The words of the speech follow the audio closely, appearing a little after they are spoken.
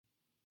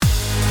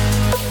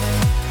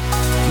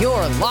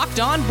Locked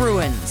On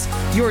Bruins,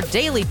 your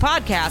daily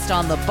podcast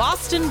on the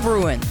Boston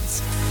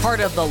Bruins. Part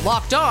of the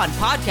Locked On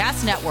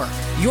Podcast Network,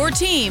 your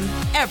team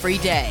every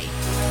day.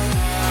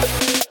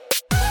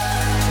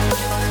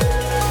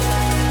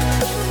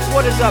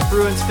 What is up,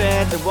 Bruins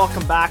fans, and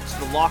welcome back to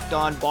the Locked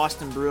On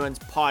Boston Bruins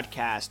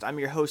podcast. I'm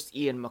your host,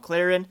 Ian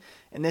McLaren,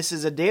 and this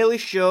is a daily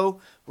show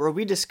where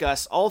we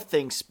discuss all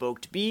things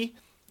Spoked B,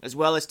 as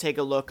well as take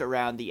a look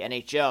around the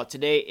NHL.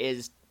 Today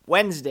is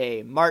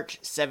Wednesday, March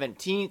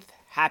 17th.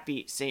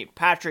 Happy St.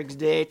 Patrick's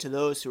Day to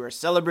those who are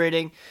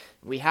celebrating.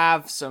 We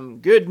have some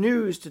good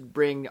news to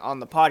bring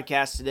on the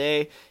podcast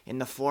today in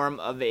the form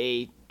of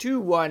a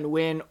 2-1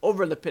 win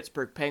over the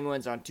Pittsburgh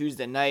Penguins on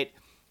Tuesday night.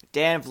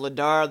 Dan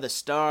Vladar, the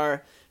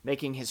star,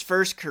 making his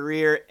first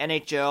career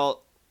NHL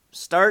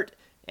start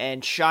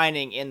and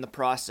shining in the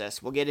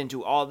process. We'll get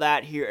into all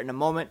that here in a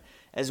moment,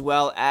 as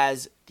well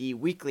as the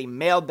weekly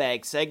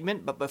mailbag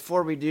segment. But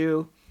before we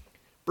do,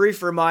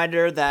 brief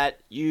reminder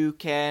that you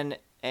can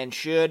and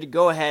should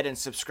go ahead and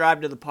subscribe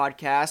to the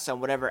podcast on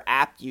whatever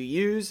app you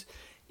use.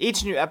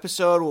 Each new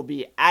episode will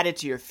be added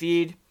to your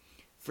feed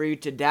for you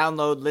to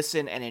download,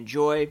 listen, and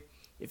enjoy.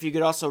 If you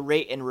could also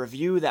rate and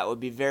review, that would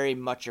be very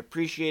much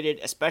appreciated,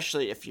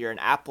 especially if you're an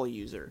Apple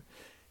user.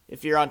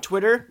 If you're on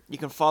Twitter, you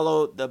can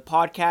follow the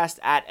podcast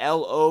at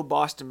LO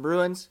Boston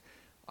Bruins.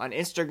 On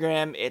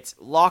Instagram, it's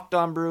Locked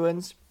On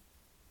Bruins.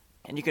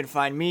 And you can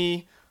find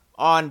me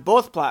on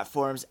both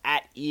platforms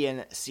at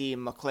Ian C.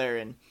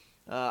 McLaren.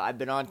 I've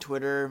been on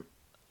Twitter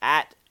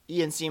at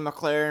Ian C.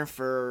 McLaren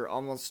for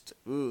almost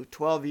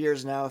 12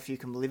 years now, if you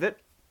can believe it.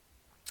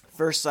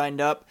 First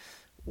signed up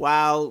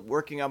while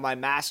working on my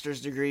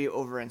master's degree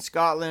over in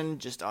Scotland,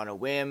 just on a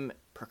whim,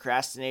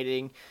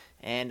 procrastinating.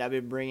 And I've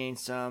been bringing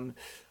some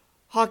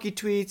hockey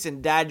tweets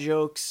and dad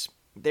jokes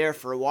there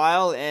for a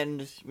while.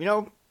 And, you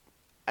know,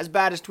 as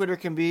bad as Twitter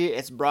can be,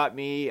 it's brought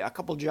me a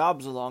couple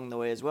jobs along the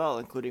way as well,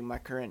 including my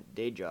current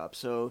day job.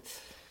 So,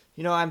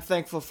 you know, I'm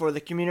thankful for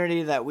the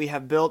community that we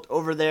have built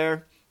over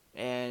there,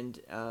 and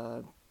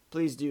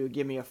please do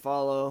give me a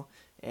follow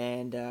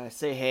and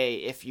say hey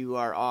if you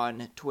are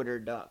on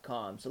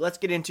twitter.com. So let's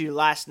get into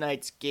last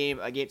night's game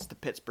against the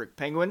Pittsburgh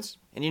Penguins.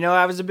 And you know,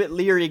 I was a bit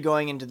leery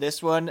going into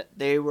this one.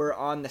 They were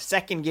on the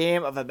second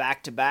game of a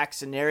back-to-back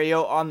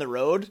scenario on the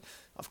road.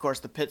 Of course,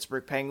 the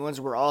Pittsburgh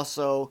Penguins were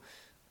also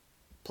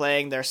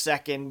playing their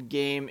second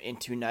game in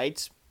 2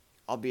 nights,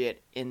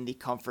 albeit in the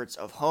comforts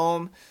of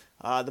home.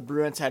 The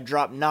Bruins had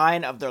dropped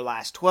 9 of their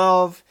last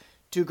 12.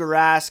 Tuukka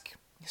Rask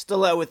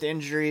still out with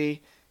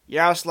injury.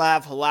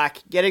 Yaroslav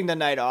Halak getting the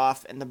night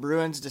off, and the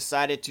Bruins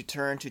decided to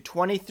turn to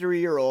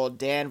 23-year-old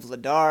Dan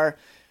Vladar,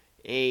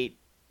 a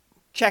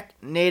Czech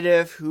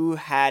native who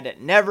had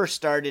never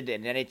started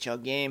an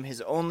NHL game.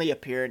 His only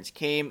appearance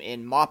came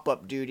in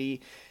mop-up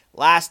duty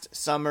last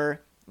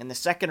summer in the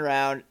second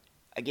round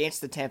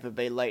against the Tampa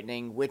Bay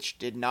Lightning, which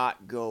did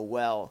not go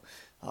well.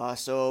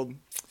 So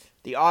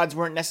the odds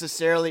weren't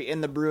necessarily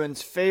in the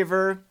Bruins'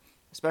 favor,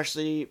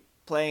 especially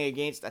playing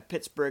against a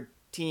Pittsburgh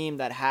team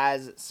that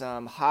has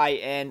some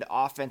high-end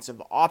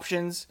offensive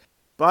options.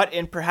 But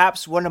in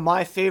perhaps one of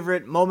my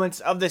favorite moments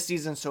of the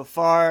season so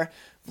far,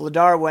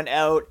 Vladar went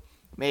out,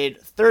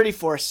 made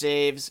 34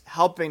 saves,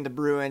 helping the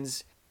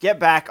Bruins get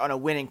back on a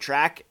winning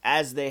track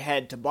as they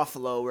head to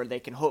Buffalo, where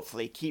they can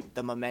hopefully keep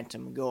the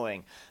momentum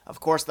going. Of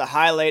course, the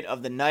highlight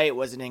of the night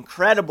was an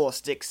incredible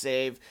stick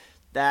save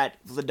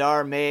that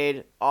Vladar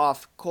made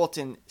off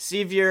Colton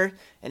Sevier,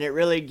 and it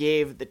really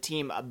gave the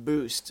team a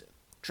boost.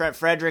 Trent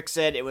Frederick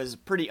said it was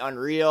pretty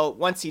unreal.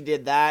 Once he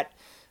did that,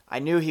 I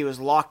knew he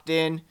was locked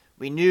in.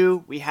 We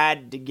knew we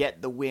had to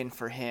get the win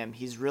for him.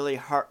 He's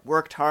really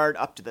worked hard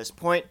up to this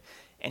point,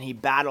 and he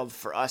battled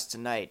for us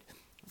tonight.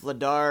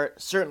 Vladar,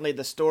 certainly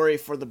the story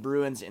for the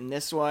Bruins in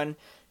this one,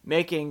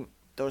 making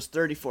those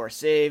 34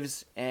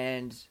 saves,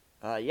 and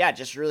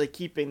just really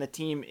keeping the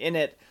team in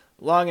it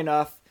long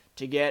enough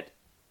to get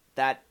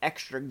that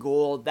extra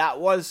goal that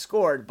was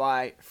scored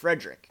by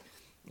Frederick.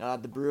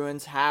 The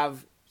Bruins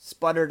have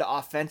sputtered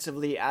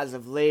offensively as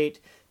of late.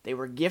 They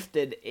were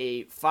gifted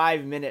a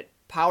 5-minute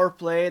power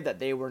play that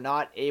they were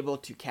not able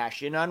to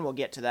cash in on. We'll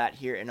get to that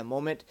here in a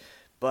moment.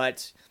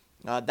 But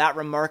that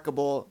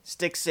remarkable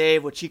stick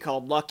save, which he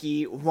called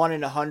lucky, 1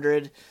 in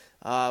 100,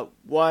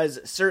 was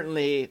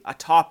certainly a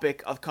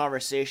topic of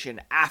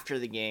conversation after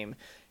the game.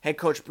 Head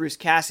coach Bruce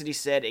Cassidy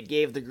said it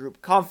gave the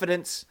group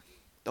confidence.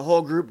 The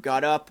whole group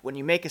got up. When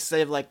you make a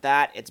save like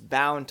that, it's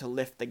bound to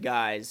lift the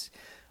guys.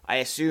 I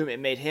assume it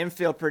made him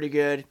feel pretty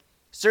good.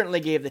 Certainly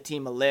gave the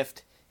team a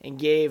lift and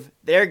gave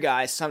their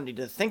guys something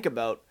to think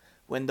about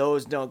when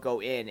those don't go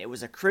in. It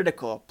was a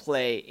critical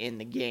play in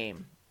the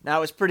game. Now,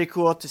 it was pretty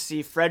cool to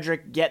see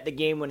Frederick get the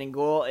game-winning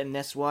goal in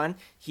this one.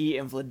 He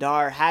and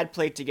Vladar had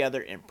played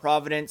together in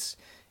Providence,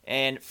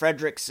 and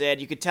Frederick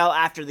said you could tell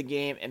after the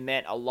game it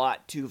meant a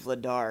lot to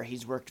Vladar.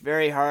 He's worked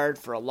very hard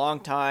for a long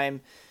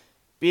time.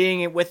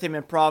 Being with him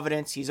in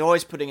Providence, he's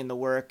always putting in the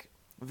work.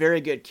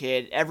 Very good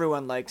kid.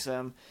 Everyone likes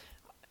him.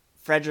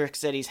 Frederick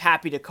said he's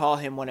happy to call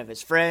him one of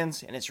his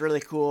friends, and it's really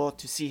cool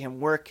to see him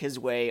work his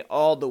way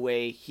all the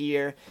way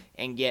here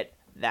and get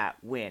that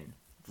win.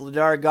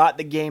 Vladar got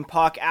the game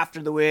puck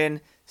after the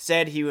win,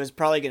 said he was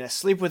probably going to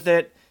sleep with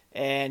it,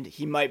 and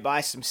he might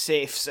buy some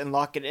safes and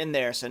lock it in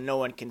there so no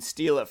one can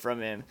steal it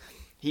from him.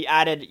 He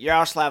added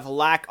Yaroslav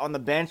Halak on the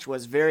bench,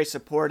 was very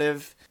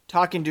supportive,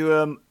 talking to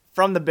him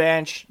from the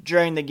bench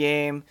during the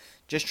game,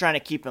 just trying to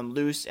keep him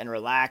loose and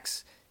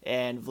relax.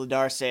 And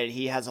Vladar said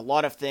he has a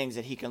lot of things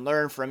that he can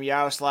learn from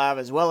Yaroslav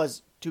as well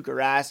as Tuukka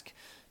Rask,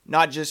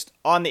 not just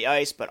on the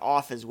ice but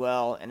off as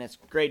well. And it's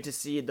great to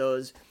see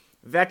those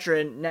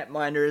veteran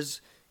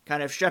netminders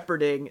kind of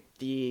shepherding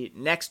the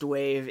next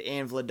wave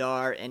in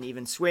Vladar and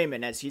even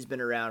Swayman as he's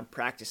been around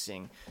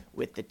practicing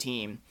with the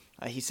team.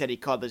 He said he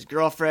called his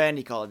girlfriend,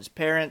 he called his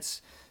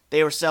parents.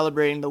 They were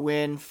celebrating the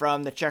win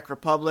from the Czech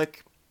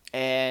Republic,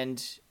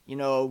 and,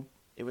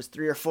 it was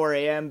 3 or 4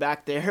 a.m.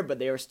 back there, but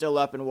they were still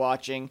up and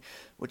watching,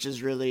 which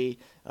is really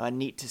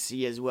neat to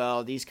see as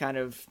well. These kind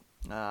of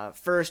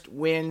first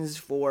wins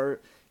for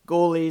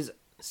goalies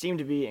seem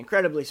to be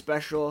incredibly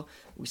special.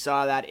 We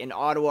saw that in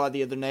Ottawa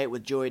the other night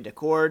with Joey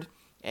Daccord,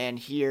 and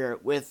here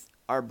with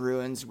our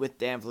Bruins, with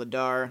Dan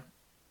Vladar.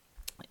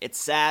 It's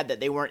sad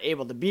that they weren't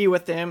able to be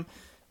with him,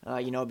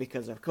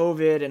 because of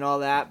COVID and all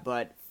that,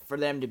 but for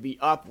them to be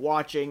up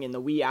watching in the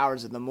wee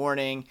hours of the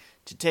morning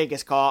to take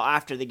his call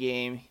after the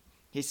game,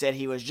 he said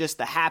he was just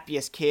the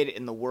happiest kid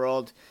in the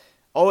world.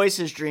 Always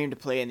his dream to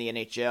play in the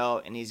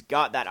NHL, and he's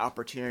got that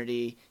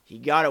opportunity. He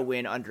got a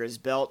win under his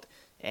belt,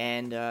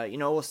 and,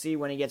 we'll see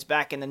when he gets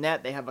back in the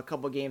net. They have a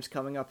couple games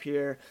coming up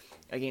here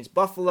against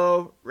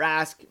Buffalo.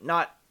 Rask,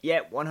 not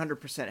yet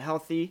 100%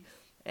 healthy,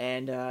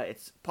 and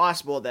it's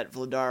possible that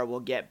Vladar will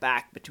get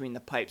back between the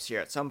pipes here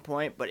at some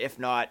point, but if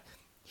not,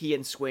 he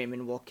and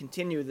Swayman will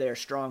continue their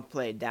strong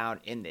play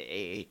down in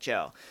the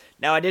AHL.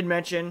 Now, I did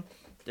mention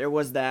there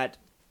was that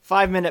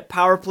 5-minute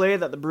power play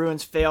that the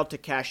Bruins failed to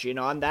cash in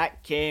on.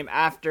 That came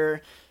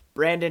after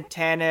Brandon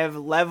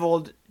Tanev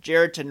leveled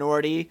Jared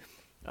Tenorti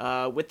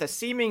with a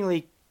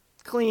seemingly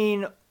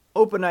clean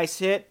open ice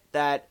hit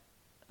that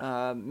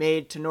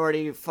made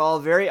Tenorti fall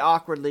very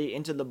awkwardly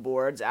into the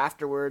boards.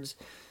 Afterwards,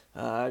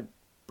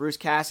 Bruce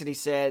Cassidy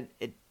said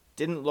it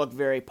didn't look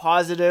very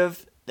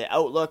positive. The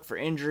outlook for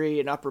injury,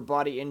 an upper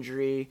body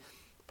injury,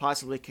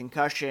 possibly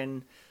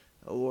concussion,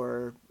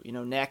 or,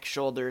 neck,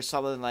 shoulder,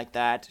 something like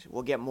that.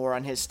 We'll get more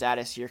on his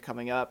status here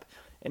coming up.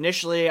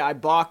 Initially, I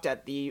balked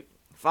at the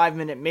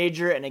 5-minute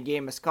major and a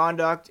game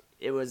misconduct.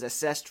 It was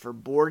assessed for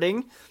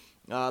boarding.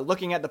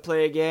 Looking at the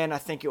play again, I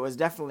think it was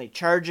definitely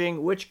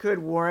charging, which could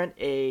warrant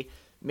a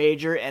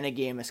major and a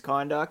game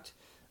misconduct.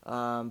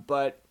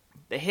 But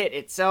the hit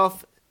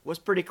itself was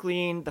pretty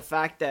clean. The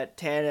fact that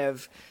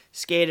Tanev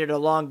skated a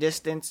long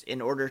distance in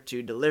order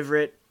to deliver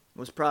it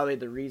was probably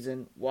the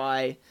reason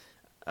why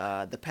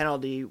the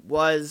penalty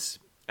was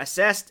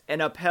assessed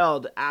and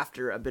upheld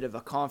after a bit of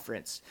a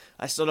conference.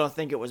 I still don't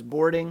think it was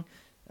boarding,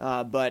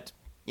 but,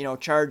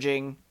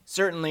 charging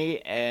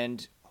certainly,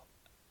 and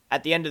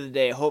at the end of the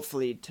day,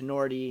 hopefully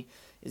Tenorti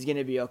is going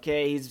to be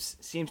okay. He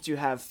seems to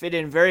have fit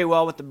in very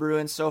well with the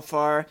Bruins so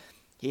far.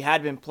 He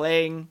had been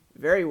playing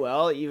very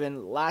well.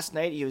 Even last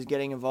night, he was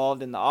getting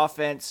involved in the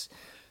offense,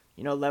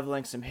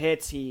 leveling some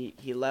hits.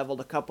 He leveled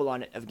a couple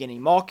on Evgeny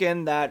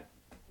Malkin that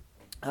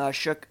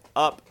shook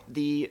up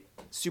the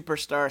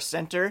superstar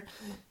center,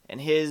 and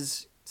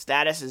his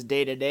status is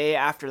day-to-day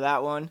after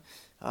that one.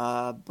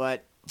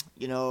 But,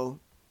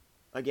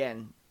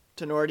 again,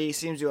 Tenorti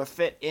seems to have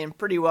fit in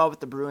pretty well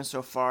with the Bruins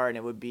so far, and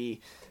it would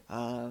be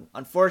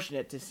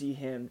unfortunate to see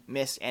him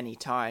miss any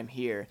time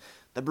here.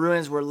 The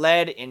Bruins were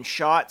led in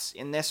shots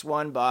in this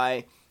one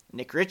by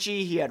Nick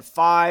Ritchie. He had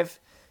 5.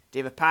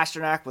 David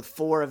Pastrnak with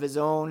 4 of his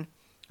own.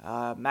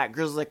 Matt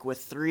Grzelcyk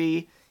with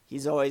 3.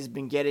 He's always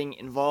been getting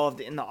involved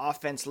in the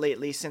offense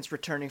lately since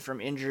returning from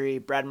injury.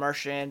 Brad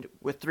Marchand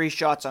with 3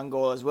 shots on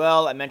goal as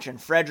well. I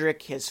mentioned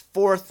Frederic, his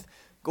 4th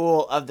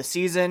goal of the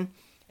season.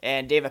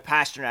 And David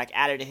Pastrnak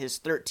added to his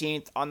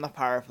 13th on the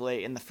power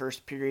play in the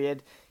first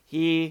period.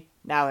 He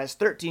now has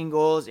 13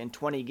 goals in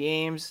 20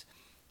 games.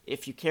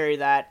 If you carry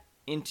that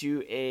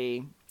into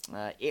a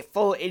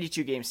full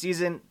 82-game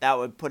season, that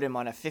would put him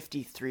on a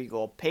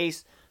 53-goal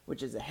pace,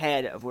 which is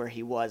ahead of where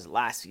he was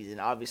last season.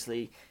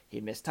 Obviously, he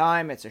missed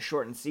time. It's a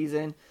shortened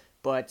season,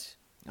 but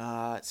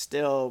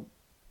still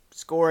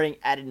scoring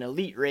at an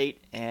elite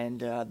rate.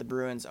 And the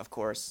Bruins, of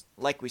course,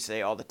 like we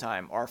say all the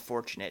time, are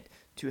fortunate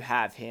to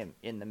have him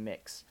in the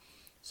mix.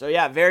 So,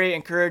 yeah, very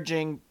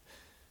encouraging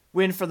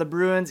win for the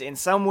Bruins in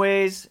some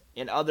ways,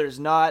 in others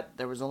not.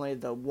 There was only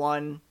the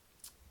one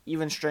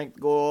even-strength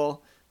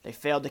goal. They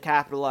failed to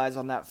capitalize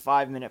on that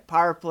 5-minute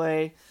power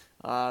play.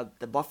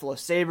 The Buffalo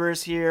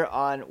Sabres here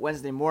on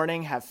Wednesday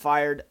morning have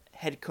fired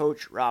head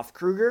coach Ralph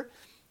Kruger,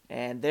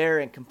 and they're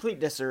in complete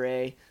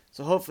disarray.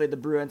 So hopefully the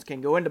Bruins can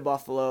go into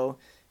Buffalo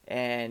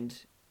and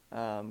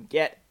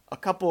get a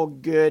couple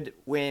good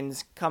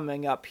wins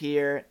coming up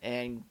here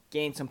and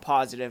gain some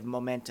positive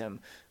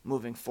momentum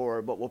moving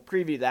forward. But we'll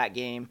preview that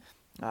game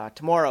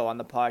tomorrow on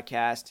the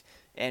podcast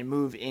and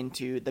move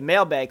into the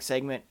mailbag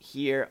segment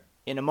here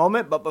in a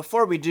moment. But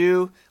before we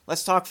do,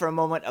 let's talk for a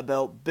moment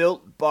about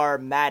Built Bar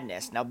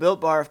Madness. Now,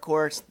 Built Bar, of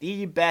course,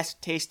 the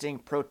best tasting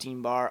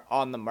protein bar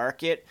on the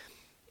market.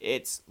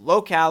 It's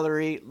low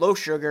calorie, low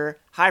sugar,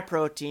 high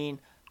protein,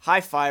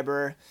 high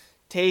fiber.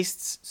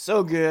 Tastes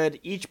so good.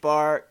 Each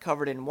bar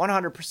covered in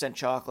 100%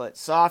 chocolate,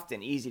 soft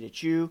and easy to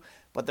chew,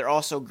 but they're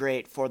also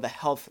great for the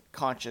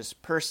health-conscious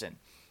person.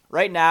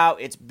 Right now,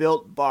 it's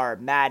Built Bar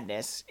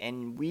Madness,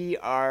 and we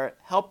are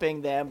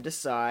helping them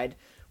decide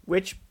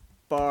which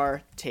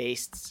bar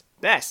tastes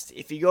best.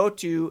 If you go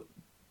to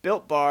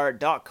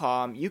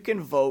BuiltBar.com, you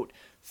can vote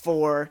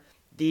for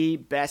the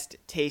best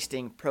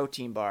tasting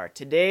protein bar.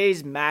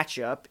 Today's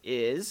matchup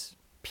is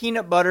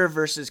peanut butter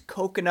versus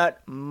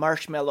coconut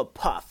marshmallow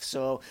puff.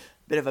 So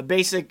bit of a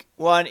basic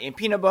one in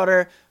peanut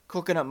butter,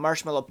 coconut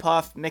marshmallow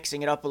puff,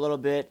 mixing it up a little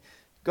bit.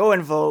 Go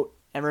and vote,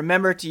 and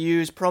remember to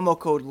use promo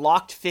code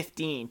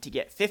LOCKED15 to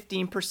get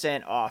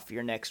 15% off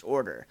your next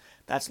order.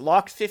 That's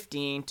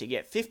LOCKED15 to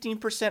get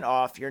 15%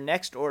 off your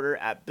next order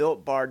at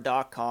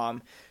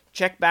BuiltBar.com.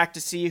 Check back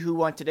to see who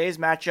won today's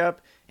matchup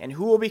and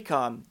who will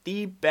become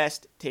the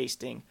best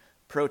tasting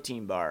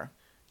protein bar.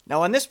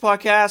 Now on this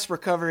podcast, we're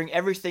covering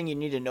everything you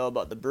need to know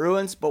about the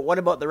Bruins, but what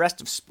about the rest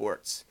of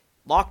sports?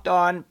 Locked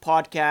On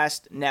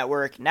Podcast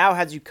Network now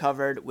has you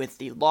covered with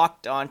the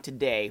Locked On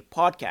Today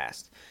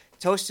podcast.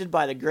 It's hosted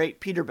by the great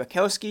Peter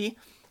Bukowski,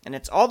 and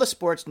it's all the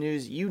sports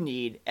news you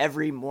need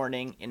every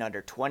morning in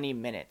under 20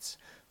 minutes.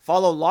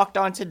 Follow Locked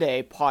On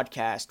Today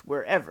podcast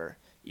wherever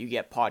you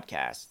get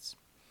podcasts.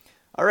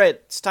 All right,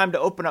 it's time to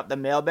open up the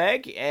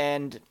mailbag,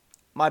 and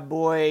my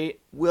boy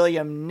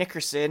William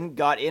Nickerson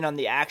got in on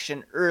the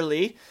action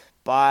early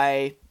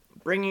by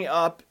bringing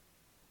up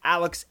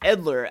Alex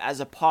Edler as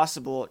a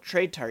possible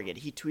trade target.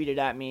 He tweeted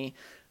at me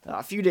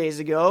a few days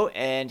ago,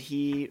 and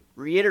he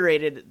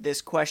reiterated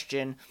this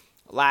question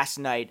last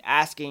night,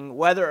 asking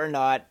whether or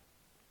not,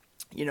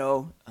 he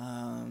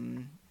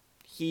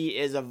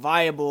is a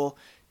viable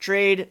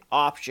trade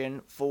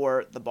option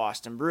for the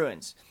Boston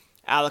Bruins.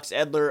 Alex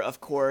Edler, of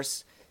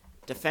course,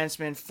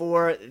 defenseman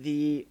for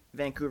the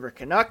Vancouver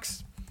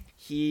Canucks.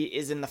 He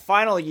is in the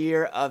final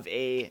year of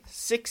a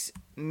 $6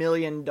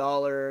 million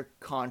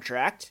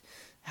contract.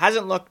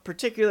 Hasn't looked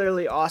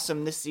particularly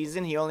awesome this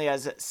season. He only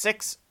has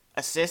 6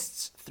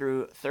 assists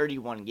through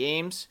 31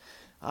 games.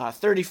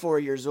 34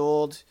 years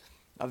old,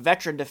 a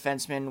veteran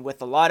defenseman with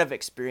a lot of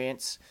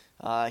experience.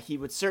 He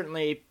would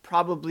certainly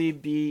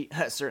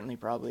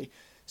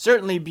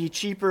be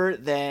cheaper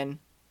than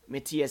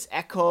Matthias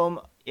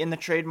Ekholm in the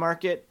trade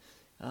market.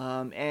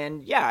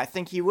 I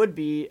think he would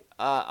be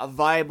a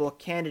viable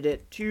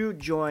candidate to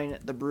join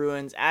the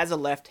Bruins as a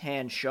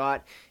left-hand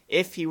shot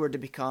if he were to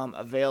become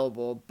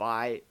available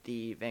by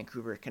the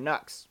Vancouver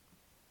Canucks.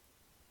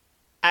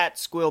 At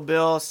Squill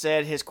Bill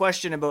said his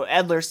question about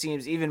Edler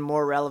seems even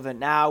more relevant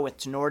now with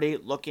Tinordi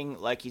looking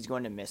like he's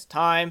going to miss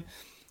time.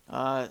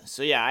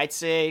 I'd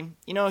say,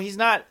 he's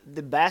not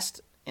the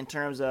best in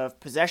terms of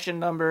possession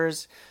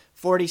numbers,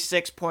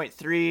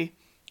 46.3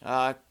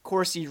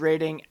 Corsi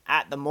rating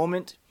at the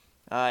moment.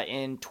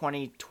 In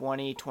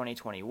 2020,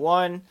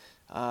 2021.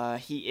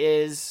 He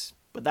is,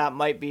 but that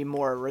might be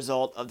more a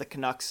result of the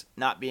Canucks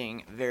not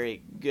being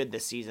very good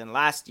this season.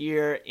 Last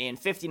year, in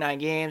 59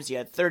 games, he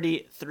had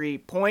 33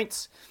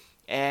 points,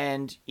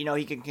 and,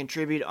 he can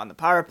contribute on the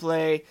power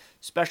play,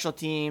 special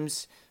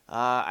teams.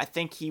 I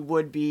think he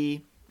would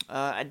be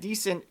a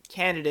decent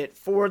candidate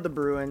for the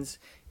Bruins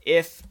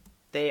if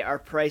they are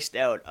priced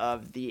out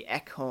of the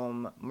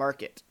Ekholm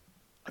market.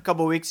 A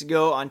couple weeks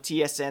ago on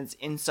TSN's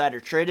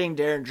Insider Trading,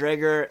 Darren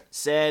Dreger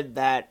said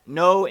that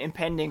no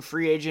impending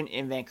free agent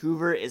in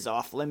Vancouver is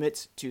off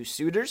limits to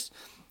suitors.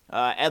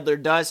 Edler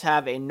does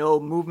have a no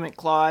movement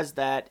clause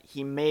that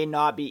he may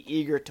not be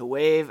eager to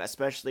waive,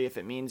 especially if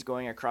it means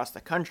going across the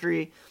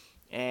country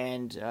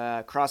and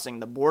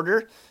crossing the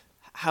border.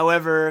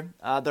 However,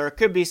 there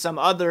could be some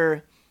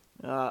other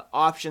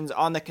options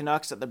on the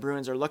Canucks that the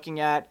Bruins are looking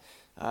at.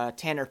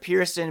 Tanner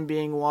Pearson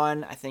being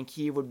one. I think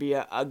he would be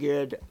a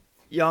good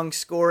young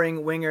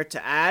scoring winger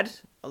to add,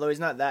 although he's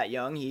not that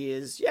young.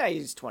 He's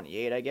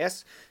 28, I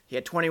guess. He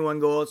had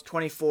 21 goals,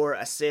 24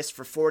 assists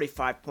for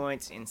 45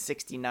 points in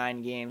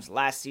 69 games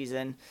last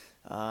season.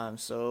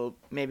 So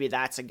maybe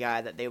that's a guy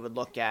that they would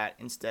look at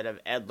instead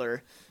of Edler.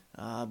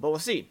 But we'll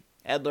see.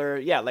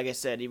 Edler, like I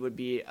said, he would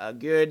be a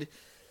good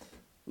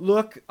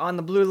look on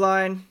the blue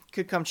line.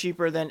 Could come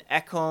cheaper than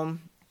Ekholm.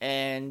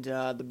 And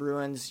the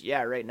Bruins,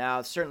 right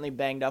now, certainly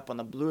banged up on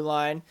the blue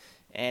line.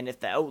 And if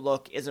the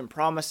outlook isn't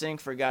promising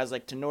for guys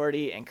like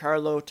Tinordi and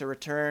Carlo to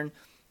return,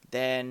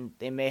 then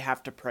they may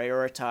have to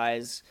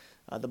prioritize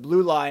the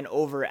blue line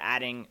over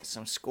adding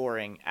some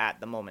scoring at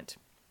the moment.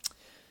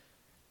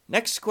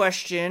 Next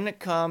question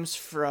comes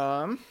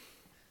from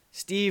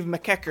Steve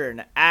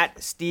McEachern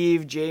at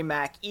Steve J.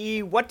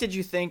 MacE. What did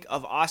you think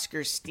of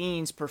Oscar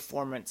Steen's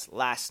performance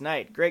last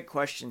night? Great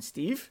question,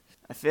 Steve.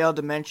 I failed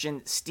to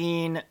mention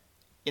Steen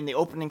in the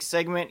opening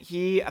segment.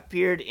 He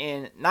appeared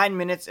in 9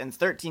 minutes and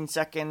 13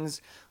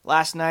 seconds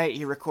last night.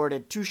 He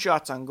recorded 2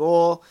 shots on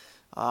goal,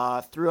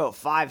 threw out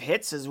 5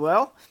 hits as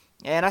well.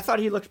 And I thought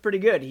he looked pretty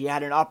good. He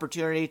had an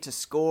opportunity to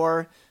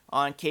score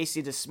on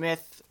Casey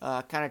DeSmith,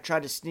 kind of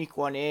tried to sneak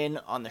one in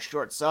on the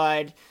short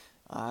side.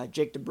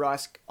 Jake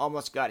DeBrusk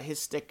almost got his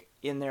stick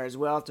in there as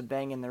well to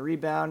bang in the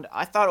rebound.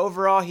 I thought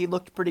overall he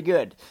looked pretty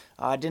good.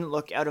 Didn't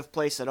look out of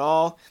place at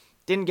all.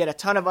 Didn't get a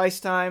ton of ice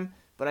time,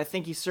 but I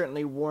think he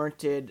certainly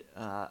warranted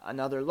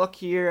another look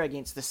here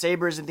against the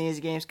Sabres in these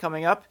games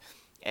coming up.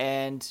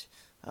 And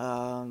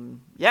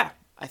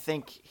I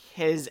think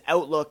his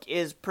outlook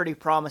is pretty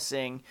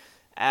promising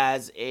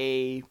as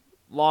a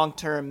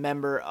long-term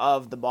member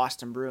of the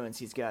Boston Bruins.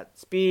 He's got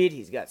speed,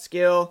 he's got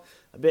skill,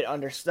 a bit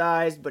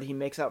undersized, but he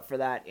makes up for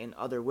that in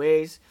other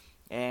ways.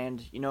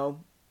 And,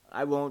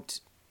 I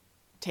won't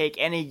take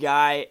any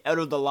guy out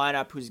of the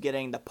lineup who's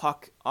getting the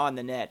puck on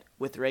the net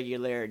with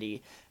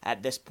regularity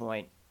at this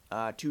point.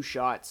 2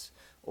 shots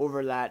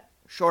over that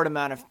short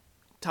amount of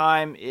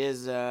time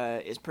is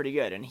pretty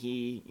good. And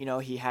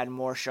he had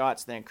more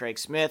shots than Craig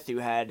Smith, who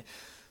had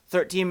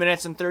 13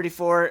 minutes and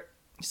 34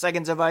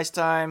 seconds of ice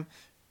time.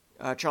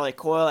 Charlie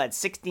Coyle had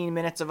 16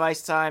 minutes of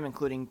ice time,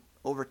 including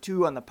over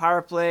 2 on the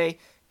power play.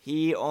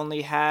 He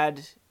only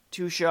had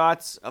 2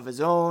 shots of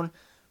his own.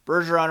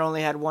 Bergeron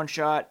only had 1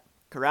 shot.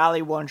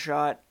 Corrali 1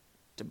 shot.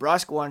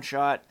 DeBrusk 1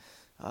 shot.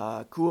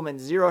 Kuhlman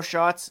 0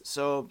 shots.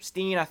 So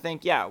Steen, I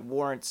think,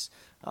 warrants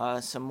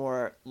some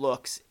more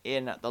looks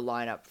in the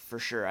lineup for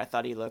sure. I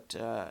thought he looked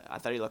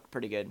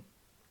pretty good.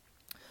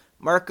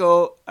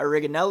 Marco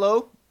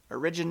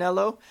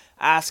Originello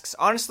asks,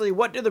 honestly,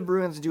 what do the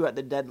Bruins do at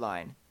the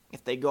deadline?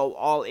 If they go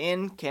all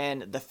in,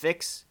 can they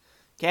fix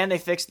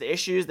the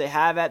issues they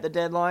have at the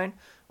deadline,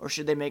 or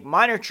should they make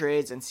minor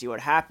trades and see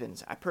what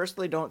happens? I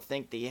personally don't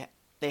think they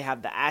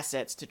have the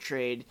assets to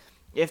trade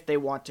if they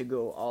want to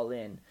go all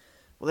in.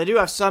 Well, they do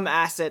have some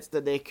assets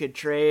that they could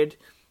trade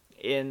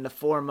in the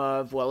form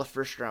of, a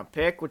first-round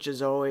pick, which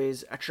is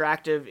always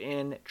attractive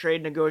in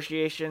trade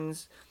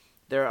negotiations.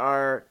 There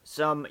are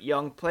some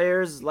young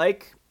players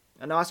like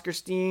an Oskar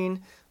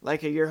Steen,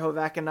 like a Urho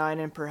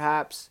Vakanainen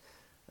perhaps,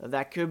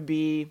 that could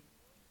be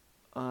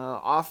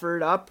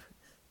offered up.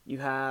 You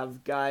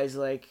have guys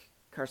like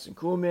Carson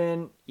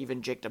Kuhlman,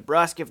 even Jake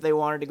DeBrusk if they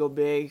wanted to go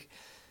big.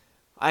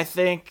 I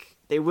think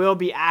they will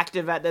be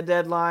active at the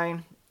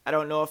deadline. I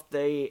don't know if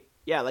they,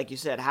 like you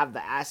said, have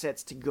the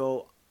assets to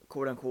go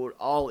quote-unquote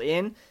all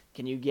in.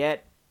 Can you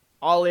get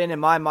all in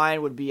my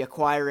mind, would be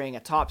acquiring a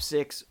top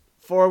 6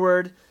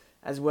 forward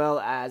as well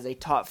as a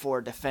top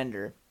 4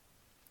 defender.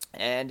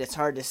 And it's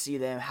hard to see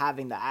them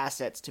having the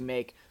assets to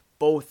make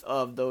both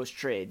of those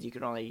trades. You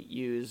can only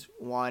use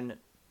 1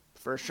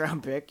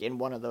 first-round pick in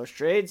one of those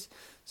trades.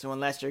 So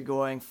unless you're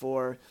going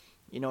for,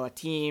 a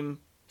team,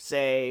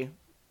 say,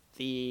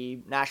 the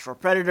Nashville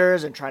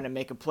Predators, and trying to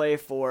make a play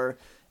for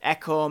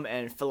Ekholm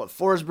and Philip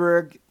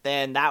Forsberg,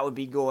 then that would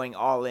be going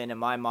all in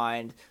my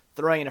mind,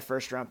 throwing in a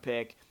first-round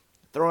pick,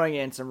 throwing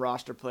in some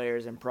roster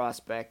players and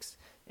prospects,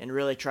 and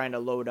really trying to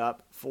load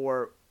up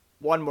for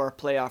one more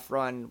playoff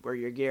run where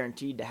you're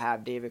guaranteed to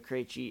have David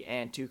Krejci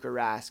and Tuukka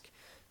Rask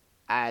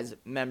as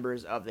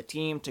members of the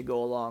team to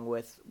go along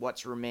with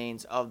what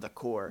remains of the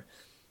core.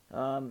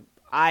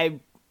 I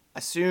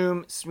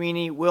assume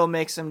Sweeney will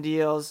make some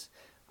deals.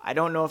 I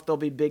don't know if there'll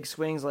be big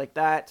swings like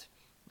that.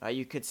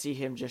 You could see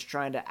him just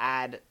trying to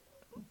add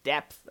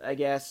depth,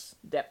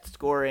 depth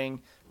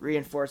scoring,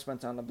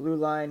 reinforcements on the blue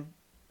line.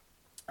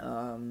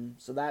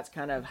 So that's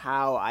kind of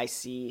how I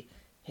see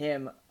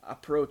him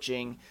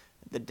approaching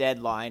the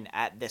deadline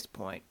at this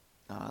point.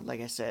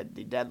 Like I said,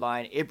 the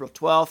deadline, April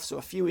 12th, so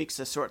a few weeks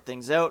to sort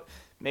things out.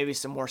 Maybe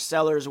some more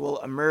sellers will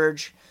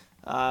emerge.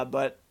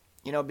 But,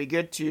 it'd be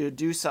good to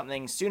do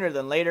something sooner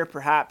than later,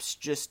 perhaps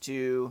just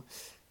to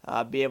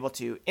be able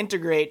to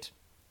integrate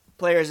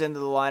players into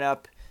the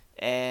lineup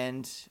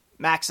and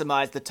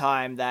maximize the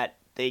time that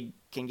they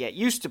can get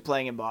used to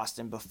playing in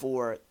Boston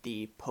before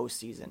the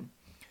postseason.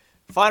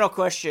 Final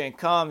question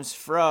comes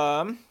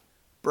from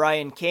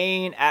Brian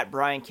Kane at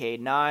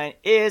BrianK9.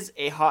 Is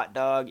a hot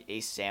dog a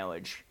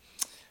sandwich?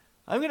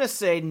 I'm going to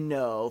say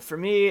no. For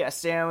me, a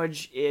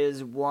sandwich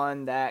is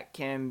one that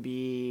can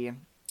be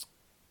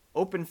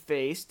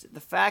open-faced. The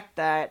fact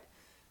that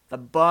the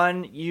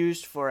bun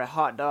used for a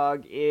hot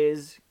dog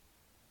is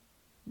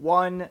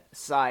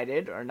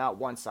one-sided, or not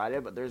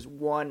one-sided, but there's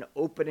one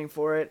opening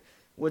for it,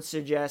 would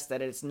suggest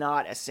that it's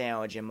not a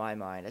sandwich in my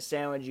mind. A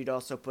sandwich, you'd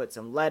also put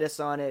some lettuce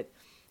on it.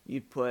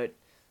 You'd put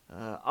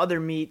other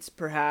meats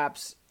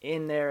perhaps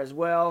in there as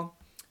well.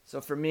 So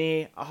for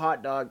me, a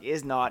hot dog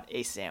is not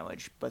a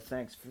sandwich. But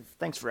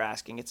thanks for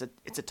asking. It's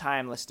a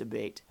timeless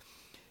debate.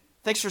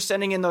 Thanks for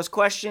sending in those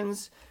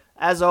questions.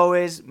 As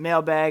always,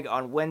 mailbag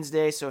on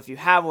Wednesday. So if you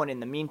have one in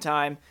the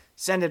meantime,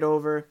 send it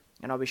over,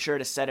 and I'll be sure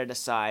to set it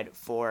aside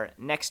for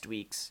next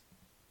week's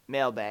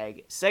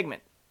mailbag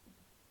segment.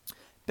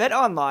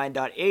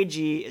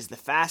 BetOnline.ag is the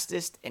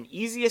fastest and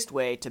easiest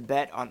way to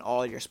bet on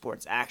all your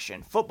sports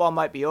action. Football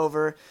might be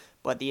over,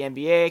 but the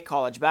NBA,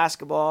 college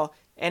basketball,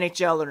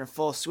 NHL are in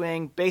full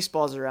swing.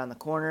 Baseball's around the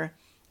corner,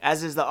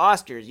 as is the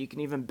Oscars. You can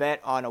even bet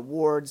on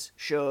awards,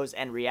 shows,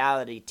 and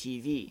reality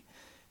TV.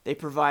 They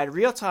provide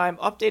real-time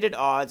updated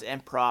odds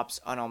and props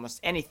on almost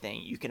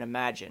anything you can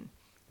imagine.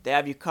 They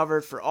have you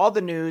covered for all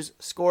the news,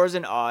 scores,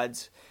 and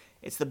odds.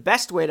 It's the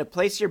best way to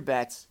place your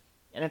bets,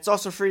 and it's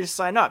also free to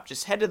sign up.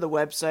 Just head to the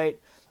website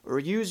or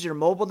use your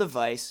mobile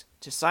device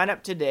to sign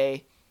up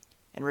today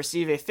and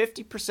receive a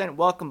 50%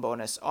 welcome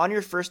bonus on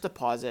your first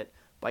deposit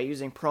by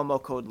using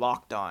promo code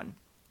LOCKEDON.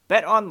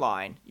 Bet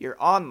online, your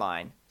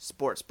online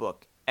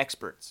sportsbook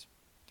experts.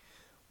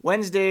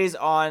 Wednesdays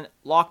on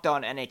Locked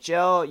On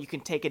NHL, you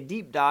can take a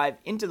deep dive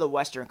into the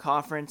Western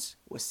Conference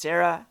with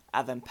Sarah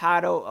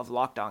Avampado of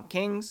Locked On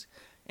Kings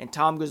and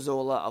Tom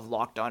Gazzola of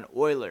Locked On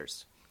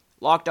Oilers.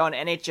 Locked On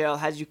NHL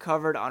has you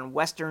covered on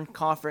Western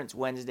Conference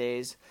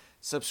Wednesdays.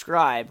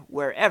 Subscribe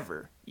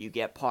wherever you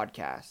get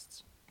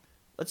podcasts.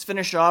 Let's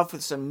finish off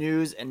with some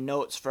news and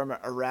notes from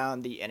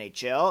around the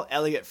NHL.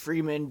 Elliotte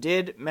Friedman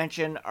did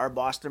mention our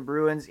Boston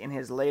Bruins in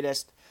his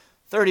latest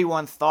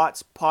 31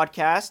 Thoughts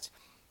podcast.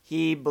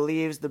 He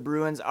believes the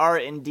Bruins are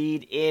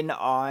indeed in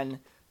on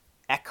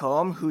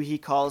Ekholm, who he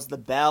calls the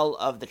belle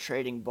of the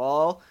trading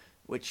ball,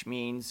 which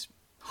means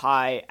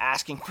high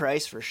asking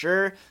price for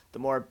sure. The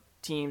more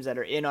teams that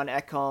are in on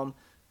Ekholm,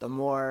 the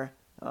more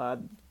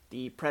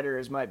the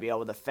Predators might be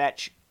able to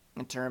fetch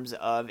in terms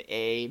of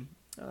a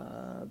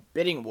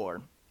bidding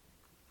war.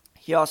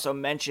 He also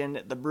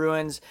mentioned the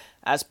Bruins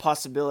as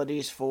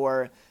possibilities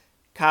for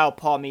Kyle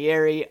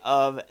Palmieri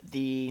of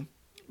the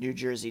New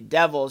Jersey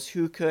Devils,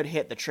 who could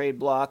hit the trade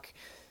block.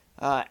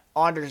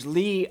 Anders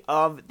Lee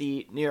of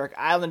the New York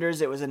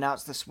Islanders, it was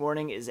announced this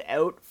morning, is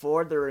out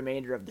for the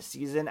remainder of the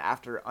season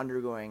after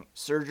undergoing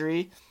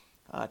surgery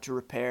to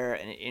repair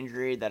an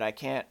injury that I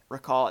can't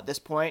recall at this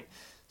point.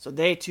 So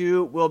they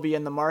too will be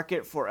in the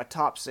market for a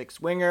top six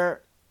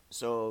winger.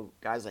 So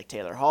guys like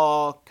Taylor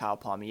Hall, Kyle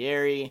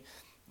Palmieri,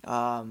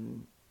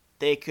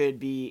 they could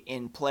be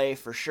in play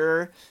for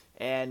sure.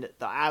 And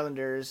the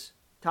Islanders,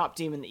 top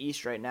team in the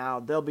East right now,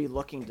 they'll be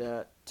looking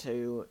to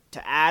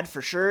add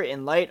for sure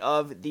in light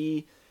of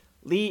the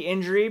Lee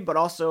injury, but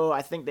also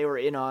I think they were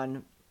in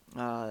on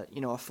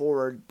a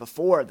forward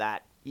before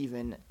that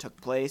even took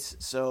place.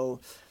 So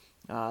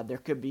there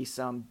could be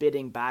some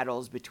bidding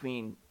battles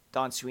between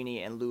Don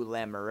Sweeney and Lou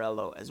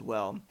Lamoriello as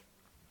well.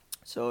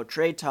 So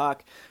trade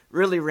talk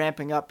really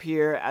ramping up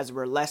here as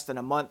we're less than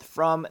a month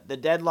from the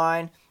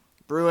deadline.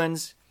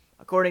 Bruins,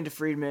 according to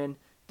Friedman,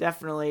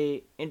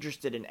 definitely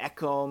interested in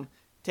Ekholm,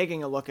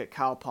 taking a look at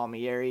Kyle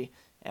Palmieri,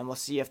 and we'll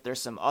see if there's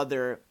some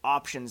other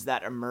options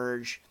that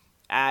emerge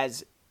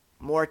as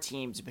more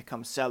teams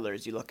become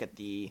sellers. You look at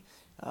the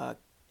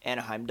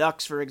Anaheim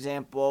Ducks, for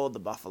example, the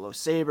Buffalo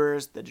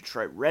Sabres, the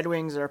Detroit Red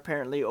Wings are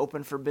apparently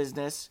open for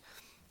business,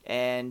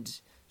 and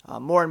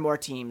more and more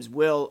teams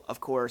will, of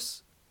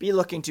course, be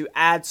looking to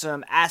add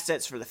some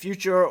assets for the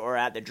future or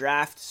at the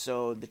draft,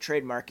 so the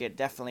trade market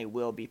definitely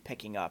will be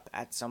picking up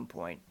at some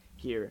point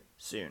here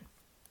soon.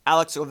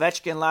 Alex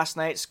Ovechkin last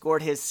night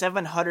scored his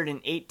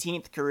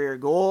 718th career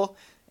goal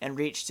and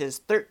reached his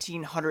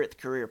 1,300th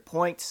career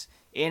points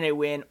in a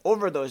win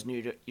over those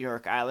New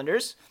York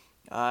Islanders.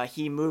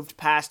 He moved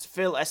past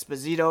Phil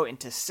Esposito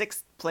into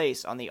 6th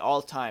place on the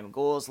all-time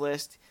goals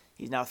list.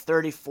 He's now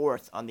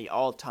 34th on the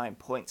all-time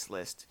points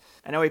list.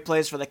 I know he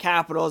plays for the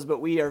Capitals, but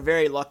we are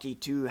very lucky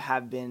to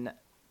have been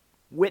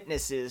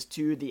witnesses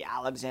to the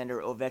Alexander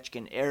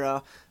Ovechkin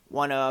era,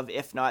 one of,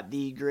 if not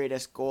the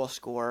greatest goal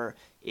scorer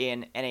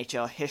in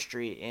NHL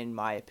history, in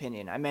my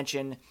opinion. I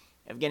mentioned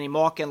Evgeny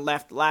Malkin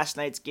left last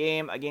night's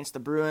game against the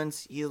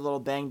Bruins. He's a little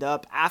banged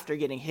up after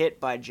getting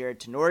hit by Jared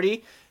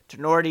Tenorti.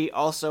 Tenorti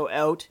also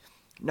out.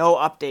 No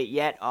update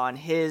yet on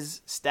his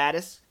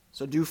status,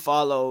 so do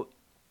follow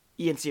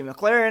Ian C.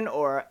 McLaren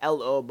or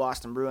LO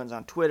Boston Bruins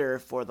on Twitter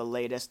for the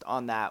latest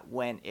on that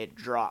when it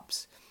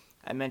drops.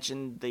 I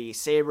mentioned the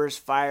Sabres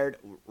fired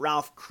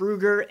Ralph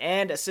Kruger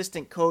and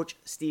assistant coach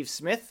Steve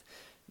Smith.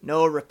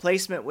 No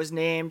replacement was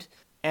named.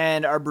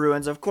 And our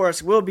Bruins, of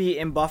course, will be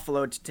in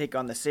Buffalo to take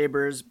on the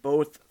Sabres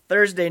both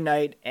Thursday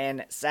night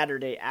and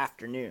Saturday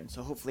afternoon.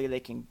 So hopefully they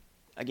can,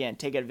 again,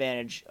 take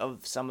advantage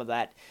of some of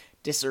that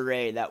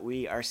disarray that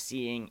we are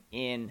seeing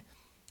in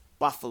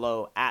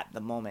Buffalo at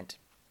the moment.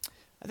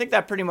 I think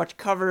that pretty much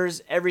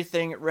covers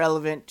everything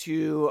relevant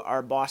to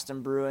our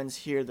Boston Bruins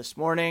here this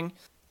morning.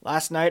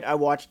 Last night I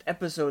watched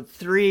episode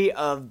 3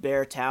 of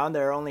Beartown.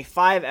 There are only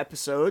 5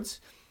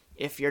 episodes.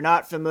 If you're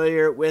not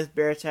familiar with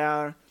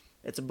Beartown,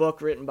 it's a book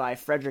written by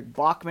Fredrik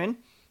Backman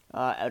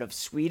out of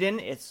Sweden.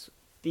 It's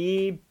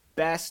the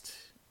best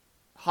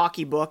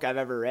hockey book I've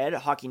ever read, a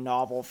hockey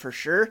novel for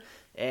sure,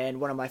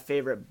 and one of my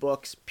favorite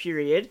books,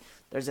 period.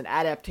 There's an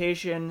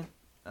adaptation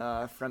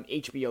from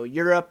HBO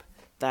Europe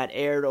that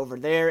aired over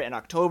there in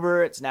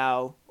October. It's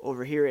now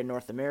over here in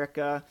North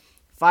America.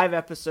 5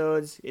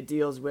 episodes. It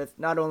deals with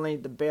not only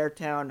the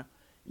Beartown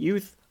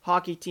youth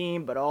hockey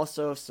team, but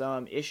also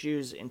some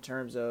issues in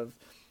terms of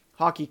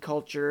hockey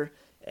culture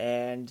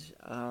and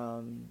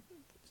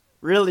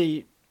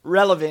really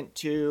relevant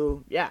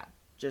to,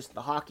 just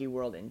the hockey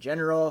world in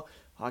general,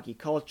 hockey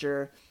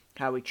culture,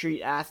 how we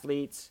treat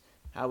athletes,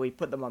 how we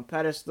put them on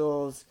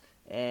pedestals,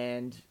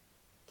 and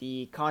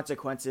the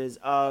consequences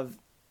of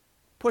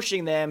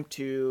pushing them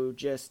to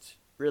just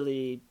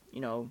really,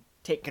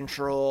 take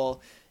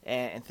control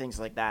and things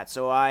like that.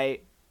 So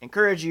I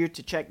encourage you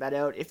to check that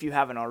out if you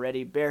haven't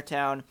already.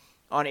 Beartown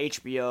on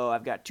HBO.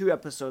 I've got 2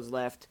 episodes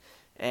left,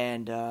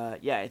 and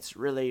it's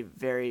really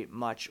very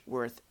much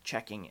worth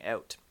checking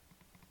out.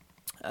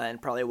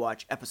 And probably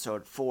watch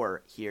episode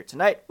 4 here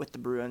tonight with the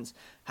Bruins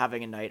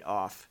having a night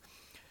off.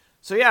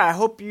 So I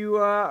hope you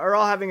are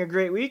all having a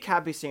great week.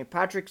 Happy St.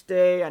 Patrick's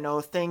Day. I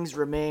know things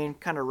remain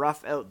kind of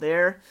rough out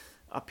there.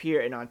 Up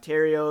here in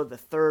Ontario, the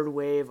 3rd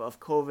wave of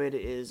COVID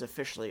is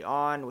officially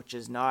on, which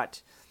is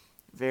not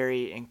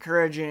very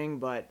encouraging,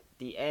 but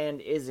the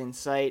end is in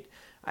sight.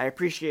 I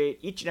appreciate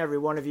each and every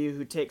one of you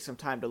who takes some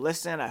time to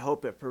listen. I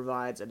hope it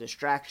provides a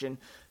distraction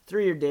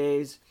through your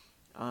days.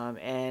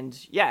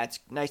 It's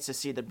nice to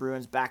see the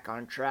Bruins back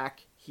on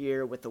track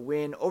here with the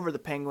win over the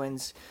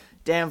Penguins.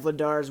 Dan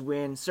Vladar's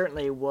win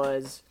certainly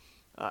was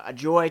a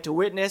joy to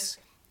witness,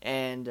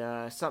 and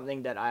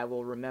something that I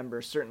will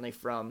remember certainly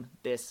from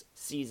this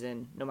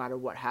season, no matter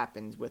what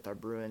happens with our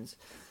Bruins.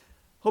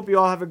 Hope you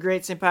all have a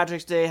great St.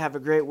 Patrick's Day. Have a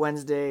great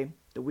Wednesday.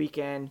 The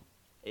weekend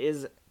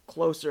is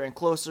closer and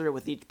closer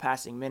with each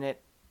passing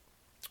minute.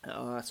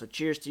 So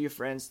cheers to you,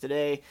 friends,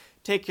 today.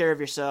 Take care of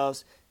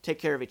yourselves. Take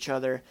care of each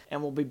other.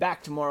 And we'll be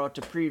back tomorrow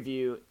to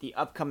preview the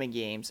upcoming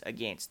games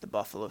against the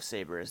Buffalo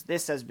Sabres.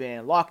 This has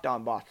been Locked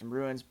On Boston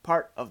Bruins,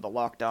 part of the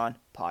Locked On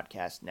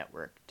Podcast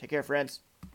Network. Take care, friends.